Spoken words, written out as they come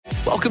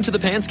Welcome to the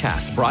Pants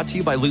Cast, brought to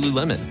you by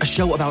Lululemon, a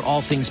show about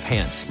all things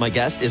pants. My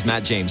guest is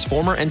Matt James,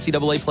 former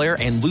NCAA player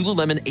and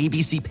Lululemon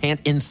ABC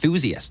pant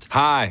enthusiast.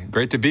 Hi,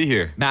 great to be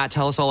here. Matt,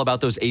 tell us all about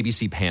those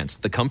ABC pants.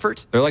 The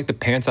comfort? They're like the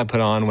pants I put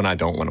on when I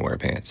don't want to wear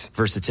pants.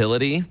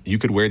 Versatility? You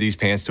could wear these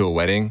pants to a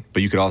wedding,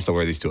 but you could also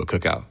wear these to a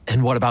cookout.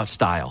 And what about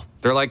style?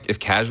 They're like if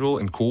casual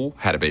and cool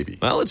had a baby.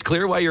 Well, it's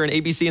clear why you're an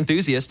ABC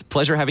enthusiast.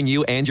 Pleasure having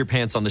you and your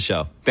pants on the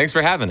show. Thanks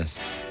for having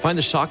us. Find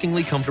the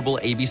shockingly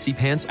comfortable ABC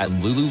pants at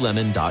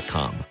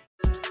Lululemon.com.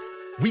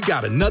 We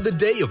got another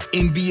day of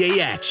NBA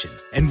action.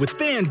 And with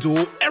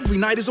FanDuel, every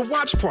night is a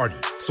watch party.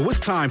 So it's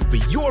time for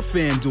your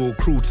FanDuel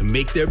crew to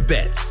make their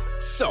bets.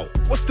 So,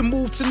 what's the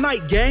move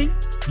tonight, gang?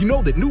 You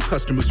know that new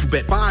customers who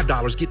bet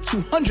 $5 get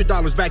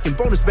 $200 back in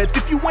bonus bets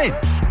if you win.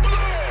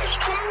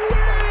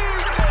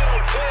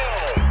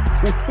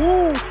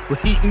 Woo-hoo, we're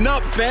heating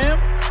up, fam.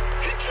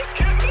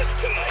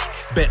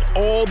 Bet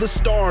all the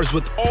stars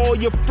with all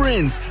your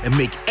friends and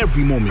make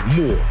every moment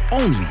more.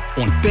 Only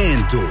on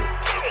FanDuel.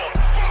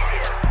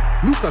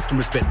 New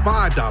customers bet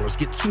 $5,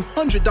 get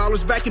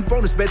 $200 back in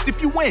bonus bets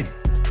if you win.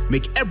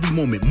 Make every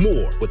moment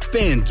more with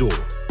FanDuel.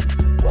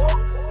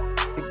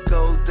 It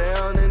goes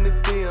down in the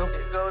DM.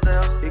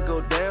 It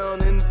go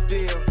down in the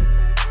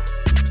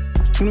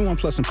DM. 21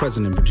 plus and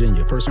present in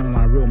Virginia. First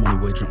online real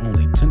money wager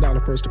only.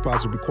 $10 first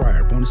deposit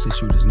required. Bonus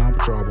issued is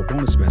non-withdrawable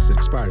bonus vest that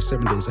expires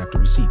 7 days after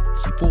receipt.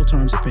 See full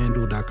terms at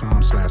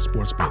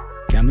FanDuel.com/sportsbook.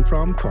 Gambling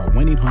problem? Call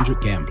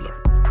 1-800-GAMBLER.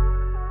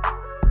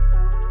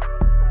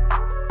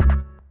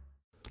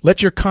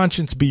 Let your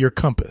conscience be your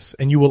compass,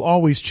 and you will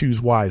always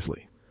choose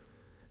wisely.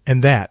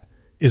 And that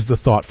is the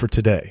thought for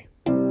today.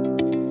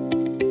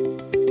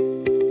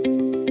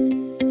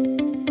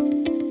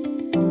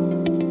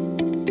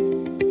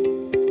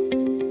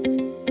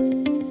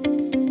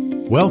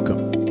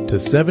 Welcome to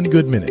 7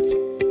 Good Minutes.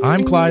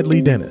 I'm Clyde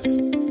Lee Dennis.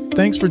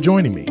 Thanks for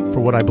joining me for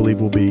what I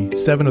believe will be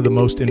 7 of the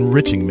most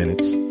enriching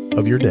minutes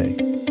of your day.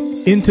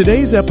 In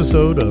today's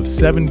episode of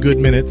 7 Good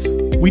Minutes,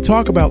 we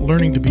talk about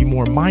learning to be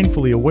more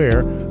mindfully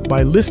aware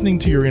by listening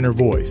to your inner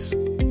voice.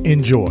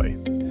 Enjoy.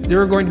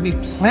 There are going to be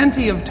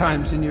plenty of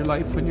times in your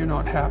life when you're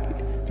not happy.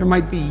 There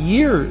might be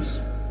years.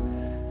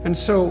 And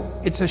so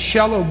it's a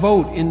shallow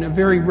boat in a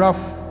very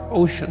rough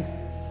ocean.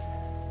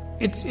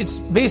 It's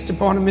based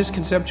upon a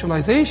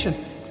misconceptualization.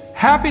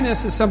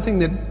 Happiness is something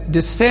that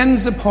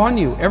descends upon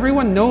you.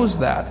 Everyone knows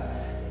that.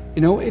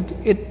 You know,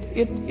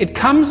 it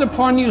comes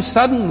upon you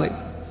suddenly.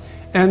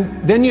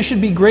 And then you should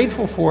be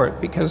grateful for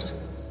it because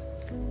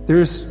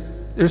there's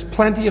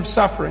plenty of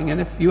suffering. And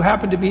if you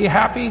happen to be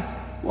happy,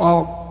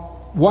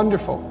 well,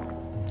 wonderful.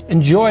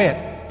 Enjoy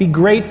it. Be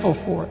grateful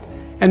for it.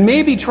 And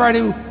maybe try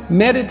to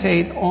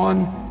meditate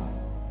on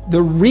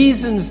the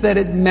reasons that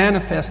it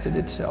manifested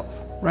itself,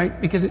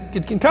 right? Because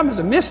it can come as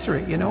a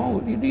mystery, you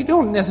know. You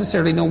don't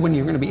necessarily know when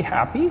you're going to be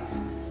happy.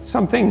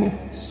 Something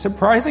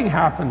surprising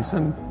happens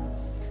and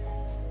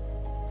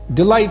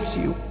delights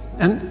you.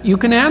 And you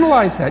can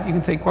analyze that. You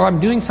can think, well, I'm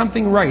doing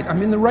something right.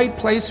 I'm in the right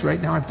place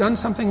right now. I've done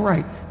something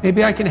right.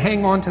 Maybe I can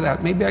hang on to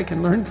that. Maybe I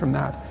can learn from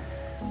that.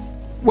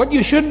 What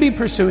you should be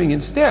pursuing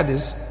instead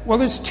is, well,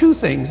 there's two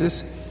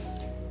things.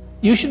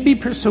 You should be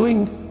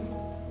pursuing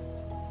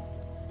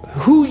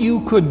who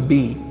you could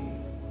be.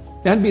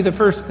 That'd be the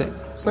first thing.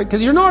 It's like,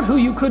 because you're not who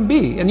you could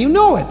be, and you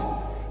know it.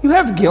 You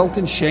have guilt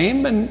and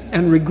shame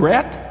and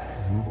regret,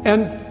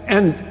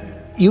 and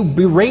you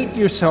berate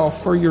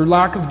yourself for your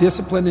lack of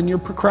discipline and your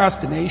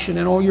procrastination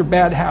and all your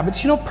bad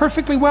habits. You know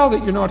perfectly well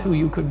that you're not who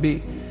you could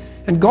be.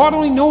 And God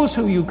only knows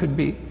who you could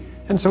be.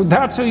 And so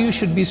that's who you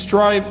should be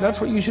that's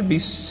what you should be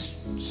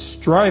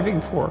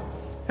striving for.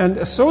 And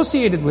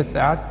associated with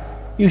that,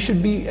 you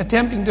should be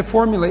attempting to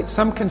formulate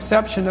some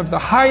conception of the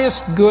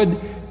highest good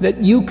that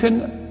you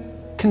can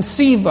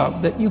conceive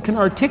of, that you can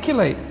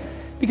articulate.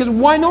 Because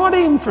why not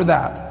aim for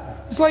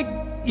that? It's like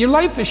your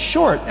life is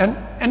short and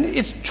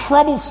it's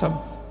troublesome.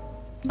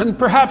 And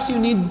perhaps you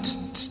need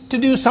to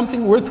do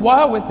something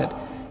worthwhile with it.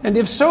 And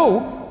if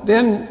so,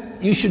 then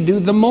you should do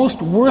the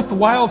most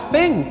worthwhile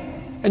thing.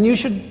 And you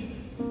should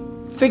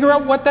figure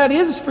out what that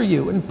is for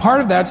you. And part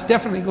of that's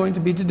definitely going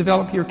to be to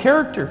develop your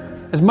character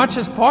as much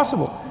as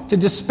possible, to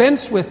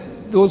dispense with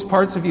those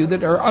parts of you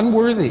that are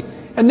unworthy.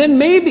 And then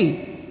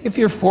maybe, if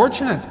you're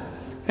fortunate,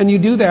 and you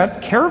do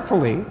that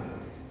carefully,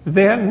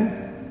 then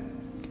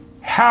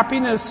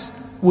happiness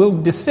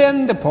will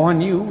descend upon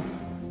you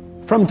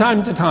from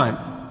time to time.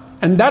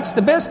 And that's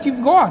the best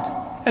you've got.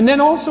 And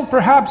then also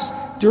perhaps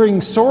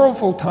during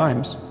sorrowful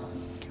times,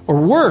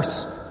 or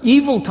worse,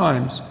 evil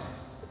times,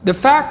 the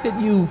fact that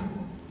you've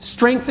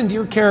strengthened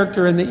your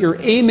character and that you're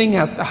aiming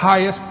at the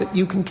highest that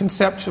you can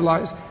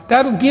conceptualize,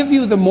 that'll give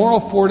you the moral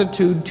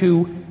fortitude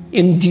to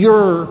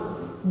endure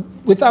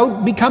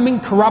without becoming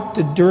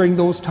corrupted during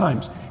those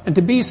times. And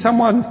to be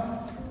someone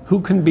who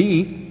can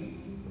be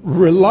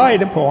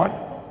relied upon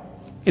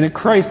in a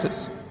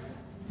crisis.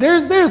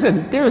 There's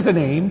an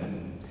aim.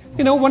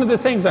 You know, one of the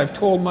things I've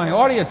told my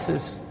audience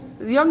is,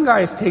 the young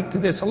guys take to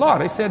this a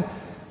lot. I said,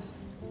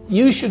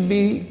 you should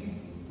be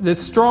the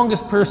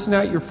strongest person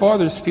at your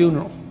father's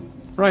funeral,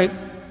 right?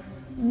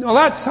 Well,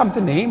 that's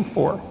something to aim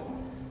for.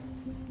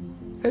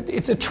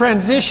 It's a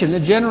transition, a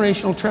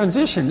generational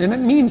transition, and it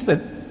means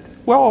that,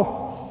 well,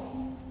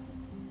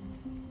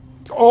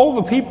 all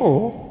the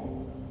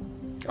people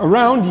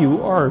around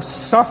you are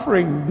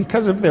suffering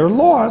because of their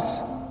loss.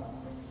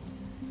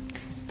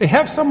 They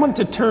have someone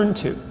to turn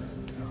to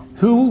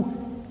who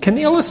can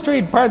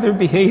illustrate by their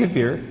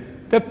behavior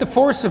that the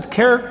force of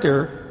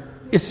character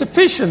is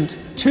sufficient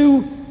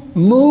to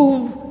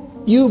move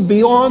you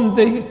beyond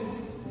the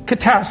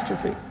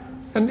catastrophe.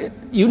 And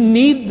you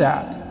need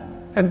that.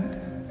 And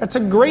that's a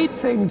great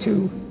thing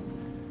to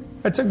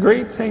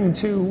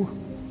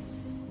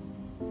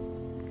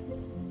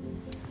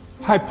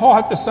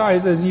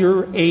hypothesize as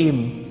your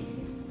aim.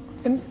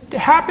 And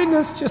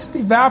happiness just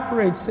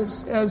evaporates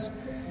as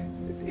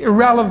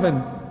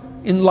irrelevant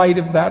in light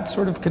of that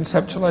sort of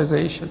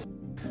conceptualization.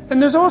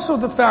 And there's also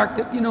the fact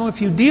that,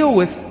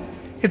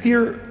 if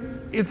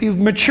you've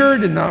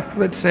matured enough,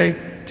 let's say,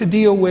 to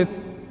deal with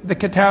the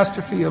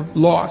catastrophe of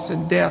loss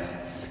and death,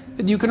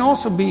 that you can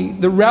also be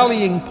the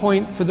rallying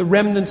point for the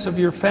remnants of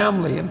your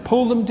family and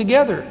pull them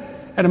together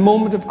at a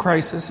moment of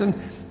crisis. And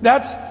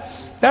that's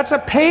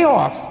a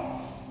payoff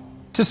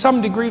to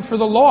some degree for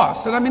the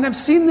loss. And I mean, I've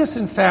seen this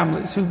in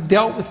families who've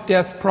dealt with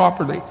death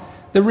properly.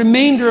 The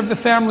remainder of the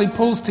family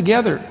pulls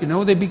together,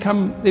 they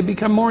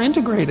become more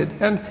integrated.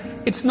 And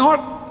it's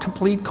not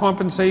complete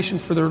compensation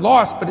for their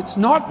loss, but it's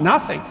not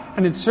nothing.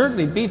 And it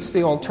certainly beats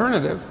the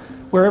alternative,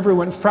 where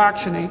everyone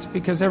fractionates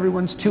because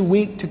everyone's too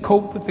weak to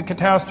cope with the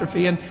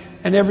catastrophe and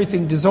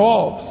everything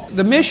dissolves.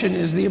 The mission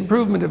is the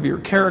improvement of your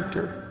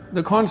character,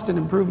 the constant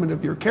improvement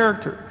of your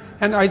character.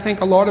 And I think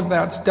a lot of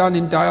that's done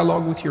in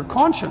dialogue with your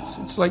conscience.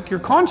 It's like your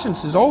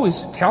conscience is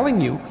always telling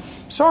you,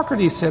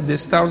 Socrates said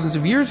this thousands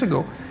of years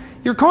ago,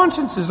 your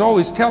conscience is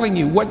always telling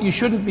you what you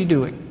shouldn't be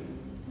doing.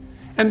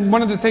 And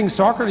one of the things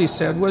Socrates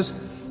said was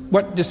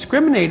what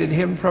discriminated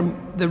him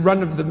from the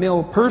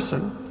run-of-the-mill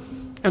person,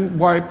 and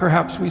why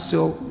perhaps we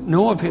still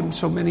know of him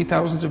so many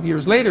thousands of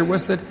years later,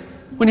 was that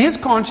when his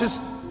conscience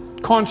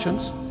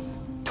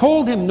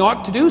told him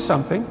not to do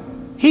something,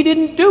 he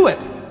didn't do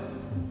it.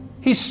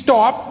 He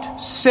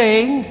stopped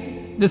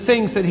saying the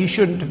things that he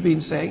shouldn't have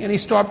been saying, and he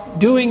stopped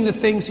doing the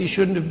things he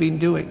shouldn't have been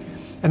doing.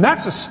 And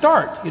that's a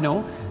start,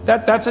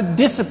 That's a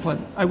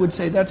discipline, I would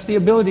say. That's the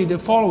ability to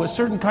follow a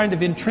certain kind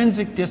of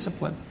intrinsic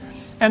discipline.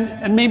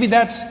 And maybe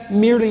that's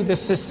merely the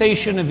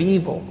cessation of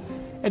evil.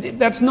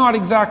 That's not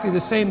exactly the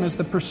same as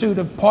the pursuit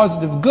of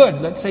positive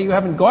good. Let's say you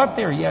haven't got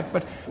there yet,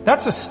 but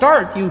that's a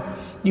start.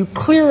 You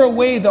clear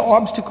away the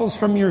obstacles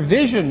from your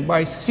vision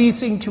by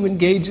ceasing to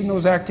engage in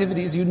those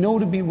activities you know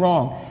to be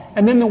wrong.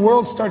 And then the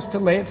world starts to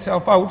lay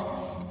itself out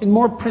in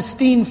more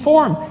pristine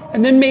form.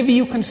 And then maybe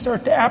you can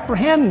start to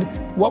apprehend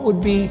what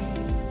would be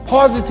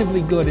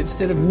positively good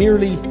instead of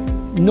merely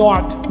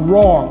not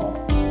wrong.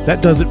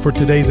 That does it for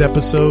today's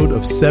episode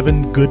of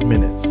 7 Good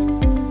Minutes.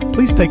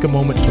 Please take a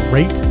moment to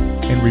rate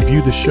and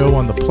review the show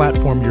on the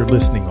platform you're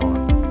listening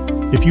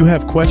on. If you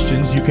have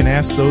questions, you can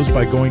ask those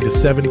by going to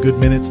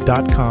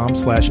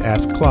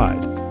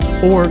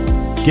 7goodminutes.com/askclyde or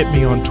get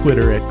me on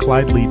Twitter at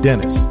Clyde Lee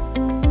Dennis.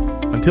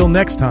 Until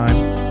next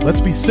time,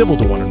 let's be civil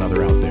to one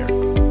another out there.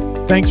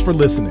 Thanks for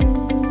listening.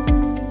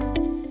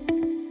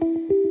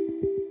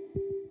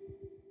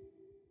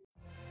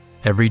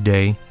 Every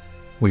day,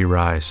 we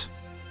rise,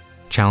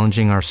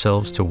 challenging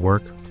ourselves to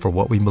work for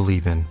what we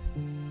believe in.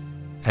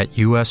 At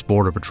U.S.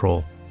 Border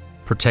Patrol,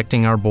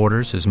 protecting our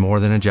borders is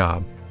more than a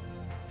job.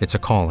 It's a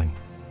calling.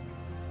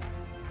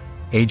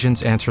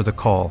 Agents answer the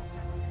call,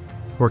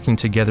 working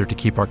together to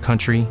keep our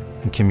country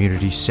and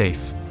communities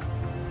safe.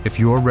 If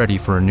you're ready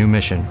for a new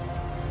mission,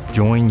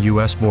 join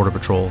U.S. Border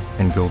Patrol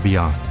and go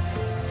beyond.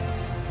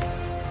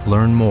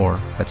 Learn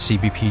more at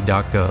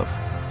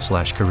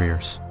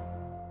cbp.gov/careers.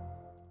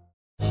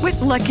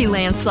 With Lucky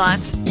Land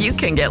Slots, you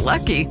can get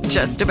lucky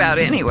just about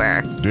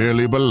anywhere.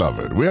 Dearly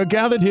beloved, we are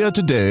gathered here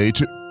today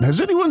to...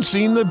 Has anyone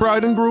seen the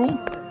bride and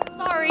groom?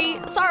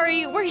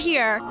 Sorry, we're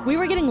here. We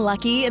were getting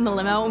lucky in the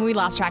limo and we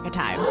lost track of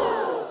time.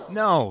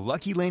 No,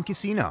 Lucky Land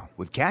Casino,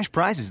 with cash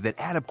prizes that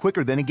add up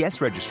quicker than a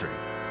guest registry.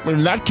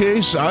 In that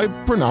case, I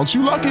pronounce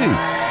you lucky.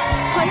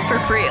 Play for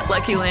free at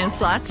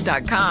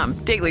LuckyLandSlots.com.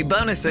 Daily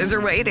bonuses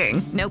are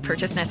waiting. No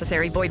purchase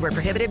necessary. Void where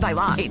prohibited by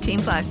law.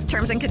 18+.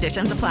 Terms and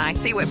conditions apply.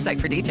 See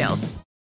website for details.